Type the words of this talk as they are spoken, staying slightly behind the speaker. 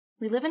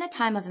We live in a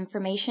time of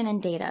information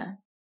and data.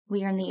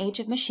 We are in the age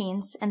of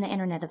machines and the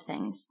Internet of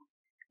Things.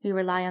 We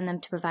rely on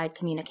them to provide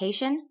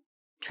communication,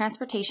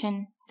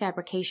 transportation,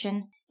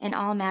 fabrication, and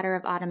all matter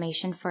of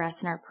automation for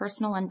us in our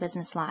personal and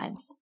business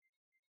lives.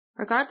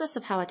 Regardless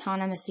of how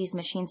autonomous these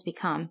machines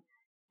become,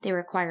 they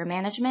require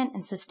management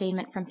and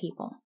sustainment from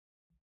people.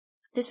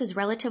 This is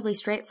relatively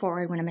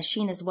straightforward when a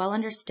machine is well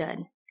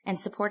understood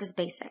and support is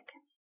basic.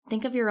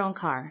 Think of your own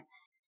car.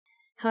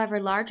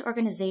 However, large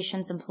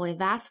organizations employ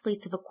vast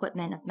fleets of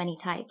equipment of many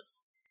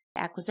types.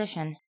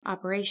 Acquisition,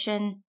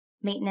 operation,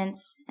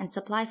 maintenance, and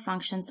supply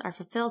functions are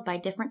fulfilled by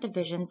different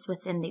divisions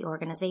within the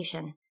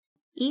organization.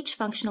 Each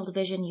functional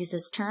division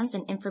uses terms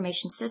and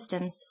information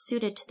systems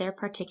suited to their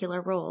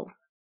particular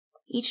roles.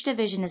 Each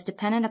division is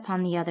dependent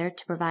upon the other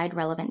to provide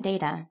relevant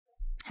data.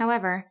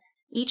 However,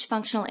 each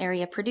functional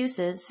area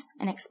produces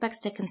and expects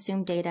to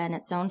consume data in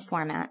its own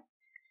format.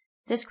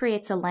 This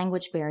creates a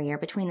language barrier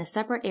between the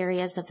separate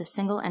areas of the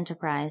single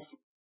enterprise,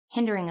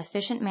 hindering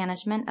efficient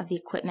management of the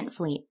equipment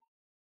fleet.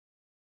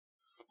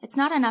 It's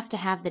not enough to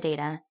have the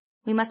data.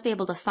 We must be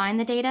able to find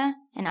the data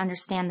and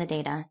understand the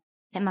data.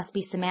 It must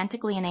be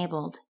semantically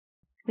enabled.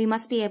 We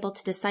must be able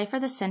to decipher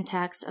the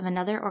syntax of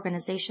another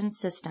organization's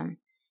system.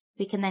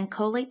 We can then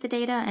collate the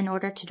data in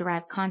order to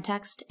derive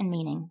context and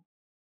meaning.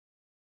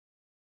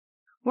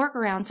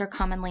 Workarounds are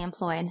commonly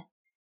employed.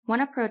 One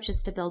approach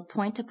is to build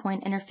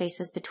point-to-point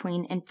interfaces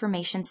between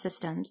information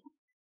systems.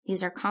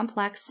 These are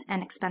complex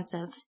and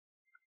expensive.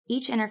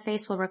 Each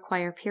interface will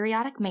require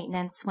periodic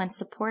maintenance when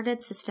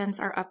supported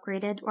systems are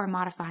upgraded or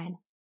modified.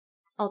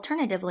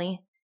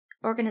 Alternatively,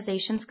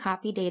 organizations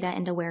copy data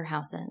into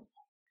warehouses,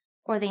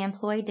 or they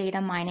employ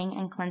data mining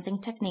and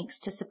cleansing techniques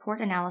to support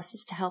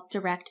analysis to help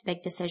direct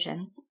big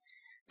decisions.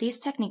 These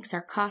techniques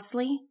are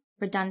costly,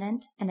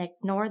 redundant, and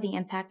ignore the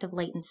impact of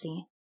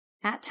latency.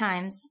 At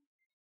times,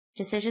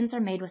 decisions are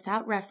made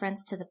without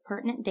reference to the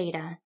pertinent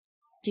data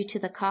due to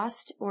the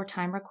cost or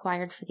time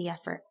required for the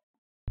effort.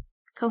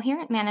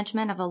 Coherent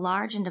management of a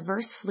large and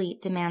diverse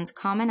fleet demands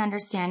common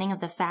understanding of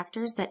the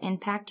factors that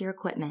impact your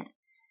equipment.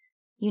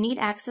 You need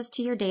access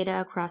to your data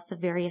across the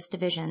various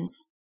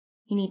divisions.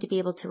 You need to be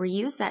able to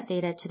reuse that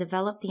data to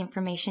develop the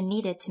information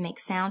needed to make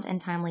sound and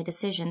timely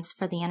decisions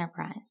for the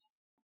enterprise.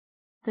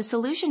 The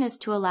solution is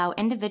to allow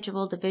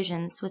individual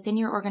divisions within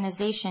your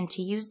organization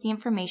to use the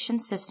information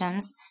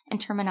systems and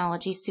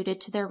terminology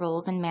suited to their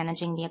roles in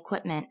managing the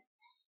equipment.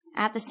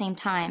 At the same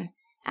time,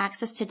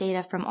 access to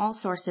data from all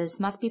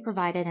sources must be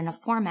provided in a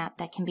format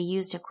that can be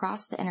used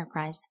across the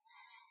enterprise.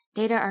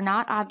 Data are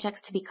not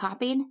objects to be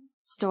copied,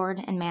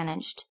 stored, and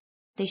managed.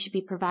 They should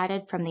be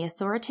provided from the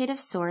authoritative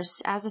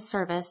source as a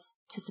service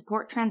to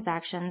support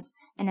transactions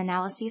and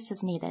analyses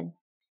as needed.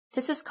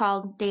 This is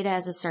called Data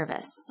as a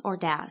Service, or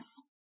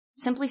DaaS.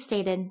 Simply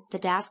stated, the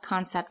DaaS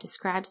concept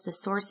describes the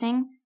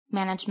sourcing,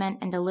 management,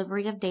 and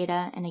delivery of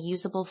data in a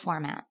usable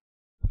format.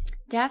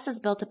 DaaS is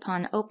built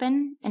upon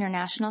open,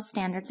 international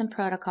standards and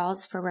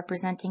protocols for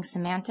representing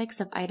semantics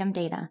of item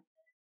data.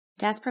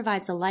 DaaS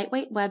provides a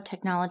lightweight web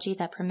technology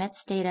that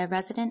permits data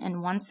resident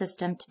in one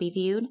system to be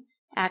viewed,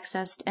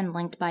 accessed, and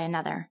linked by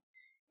another.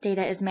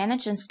 Data is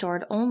managed and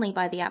stored only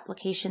by the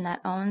application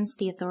that owns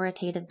the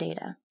authoritative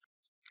data.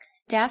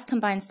 DaaS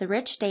combines the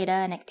rich data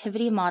and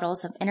activity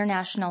models of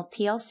international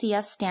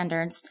PLCS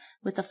standards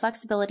with the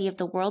flexibility of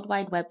the World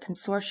Wide Web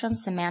Consortium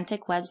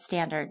semantic web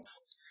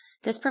standards.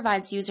 This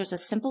provides users a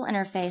simple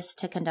interface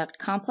to conduct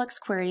complex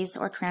queries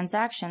or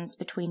transactions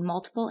between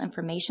multiple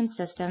information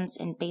systems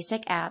in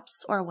basic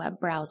apps or web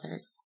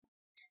browsers.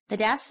 The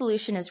DaaS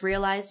solution is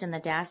realized in the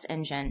DaaS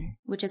engine,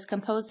 which is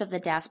composed of the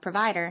DaaS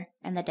provider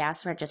and the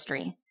DaaS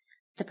registry.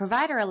 The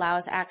provider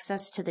allows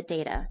access to the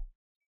data.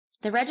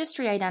 The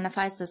registry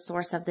identifies the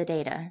source of the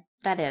data,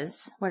 that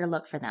is, where to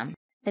look for them.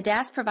 The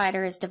DaaS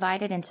provider is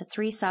divided into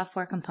three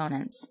software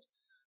components: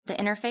 the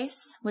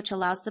interface, which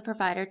allows the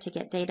provider to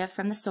get data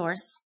from the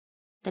source;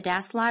 the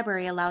DaaS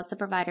library allows the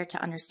provider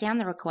to understand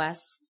the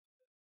requests;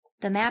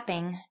 the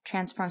mapping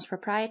transforms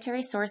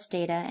proprietary source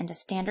data into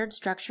standard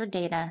structured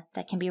data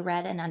that can be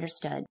read and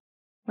understood.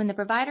 When the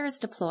provider is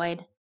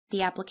deployed,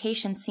 the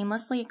application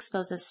seamlessly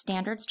exposes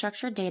standard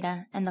structured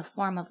data in the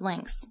form of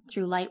links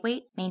through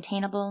lightweight,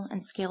 maintainable, and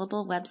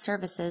scalable web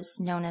services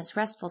known as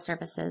RESTful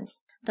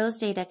services. Those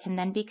data can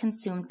then be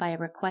consumed by a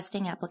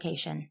requesting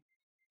application.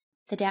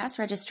 The DaaS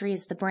registry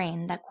is the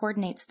brain that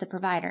coordinates the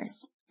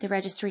providers. The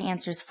registry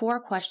answers 4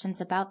 questions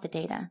about the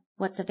data: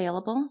 what's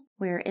available,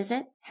 where is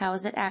it, how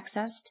is it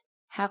accessed,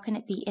 how can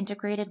it be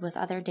integrated with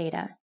other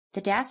data.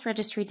 The DaaS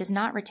registry does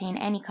not retain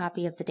any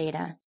copy of the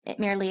data. It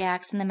merely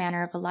acts in the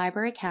manner of a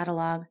library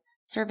catalog,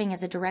 serving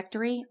as a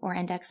directory or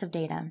index of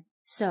data.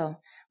 So,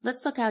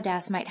 let's look how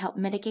DaaS might help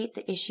mitigate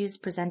the issues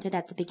presented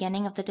at the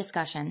beginning of the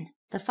discussion.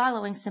 The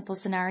following simple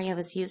scenario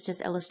is used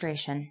as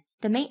illustration.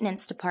 The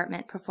maintenance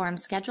department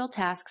performs scheduled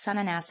tasks on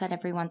an asset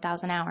every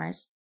 1,000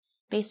 hours,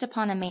 based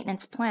upon a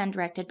maintenance plan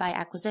directed by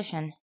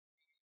acquisition.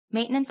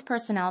 Maintenance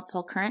personnel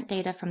pull current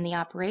data from the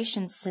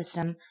operations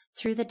system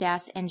through the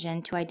DaaS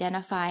engine to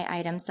identify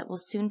items that will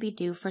soon be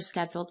due for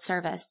scheduled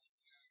service.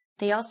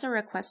 They also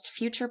request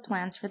future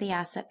plans for the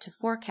asset to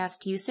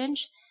forecast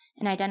usage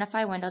and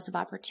identify windows of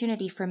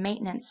opportunity for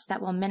maintenance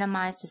that will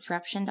minimize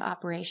disruption to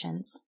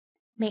operations.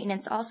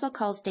 Maintenance also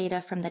calls data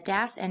from the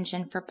DaaS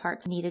engine for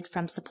parts needed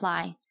from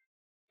supply.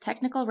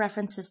 Technical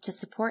references to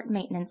support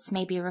maintenance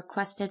may be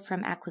requested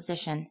from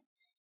acquisition.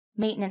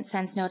 Maintenance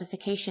sends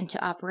notification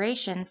to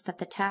operations that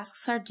the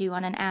tasks are due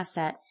on an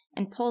asset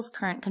and pulls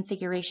current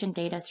configuration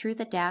data through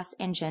the DaaS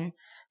engine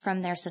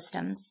from their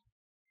systems.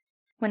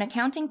 When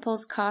accounting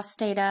pulls cost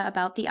data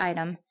about the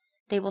item,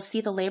 they will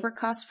see the labor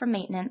cost from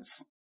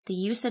maintenance, the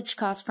usage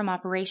cost from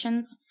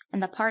operations,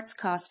 and the parts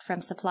cost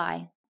from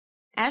supply.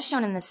 As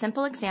shown in the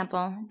simple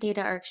example,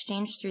 data are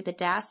exchanged through the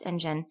DaaS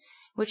engine,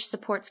 which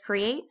supports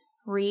create,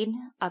 read,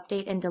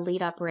 update, and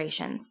delete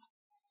operations.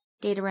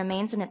 Data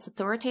remains in its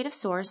authoritative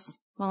source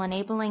while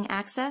enabling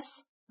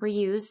access,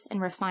 reuse,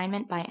 and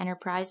refinement by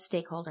enterprise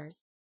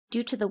stakeholders.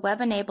 Due to the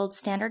web-enabled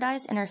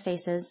standardized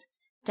interfaces,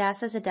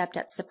 DaaS is adept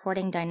at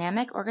supporting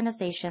dynamic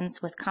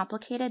organizations with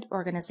complicated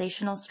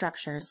organizational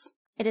structures.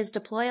 It is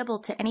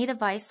deployable to any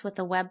device with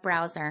a web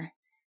browser.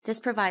 This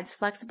provides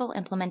flexible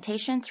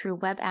implementation through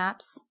web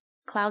apps,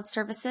 cloud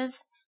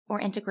services, or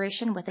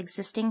integration with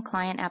existing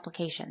client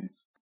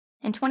applications.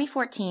 In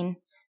 2014,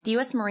 the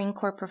U.S. Marine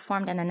Corps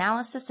performed an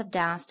analysis of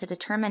DaaS to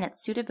determine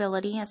its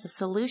suitability as a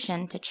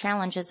solution to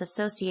challenges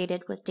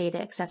associated with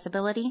data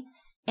accessibility,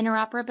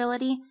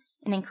 interoperability,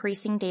 and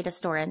increasing data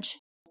storage.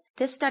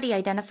 This study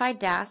identified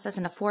DaaS as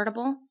an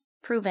affordable,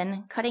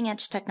 proven,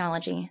 cutting-edge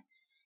technology.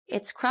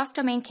 Its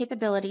cross-domain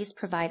capabilities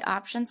provide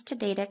options to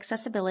data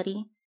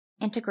accessibility,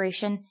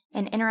 integration,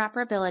 and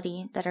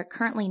interoperability that are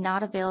currently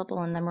not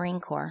available in the Marine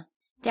Corps.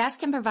 DaaS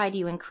can provide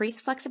you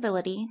increased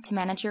flexibility to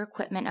manage your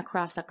equipment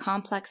across a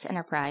complex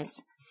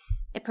enterprise.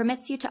 It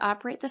permits you to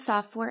operate the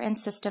software and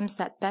systems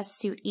that best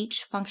suit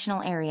each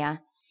functional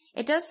area.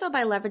 It does so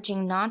by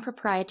leveraging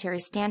non-proprietary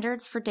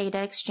standards for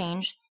data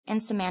exchange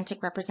and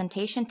semantic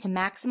representation to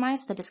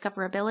maximize the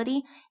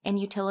discoverability and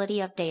utility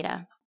of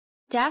data.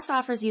 DaaS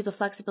offers you the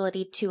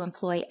flexibility to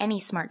employ any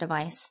smart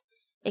device.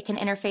 It can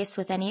interface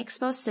with any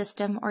exposed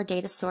system or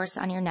data source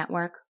on your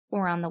network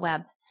or on the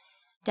web.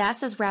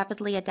 DaaS is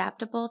rapidly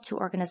adaptable to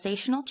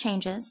organizational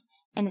changes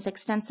and is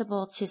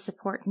extensible to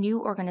support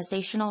new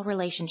organizational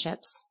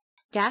relationships.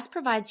 DaaS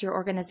provides your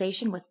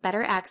organization with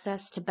better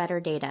access to better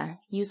data,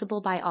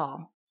 usable by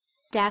all.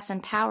 DaaS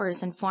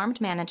empowers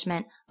informed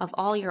management of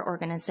all your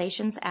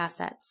organization's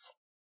assets.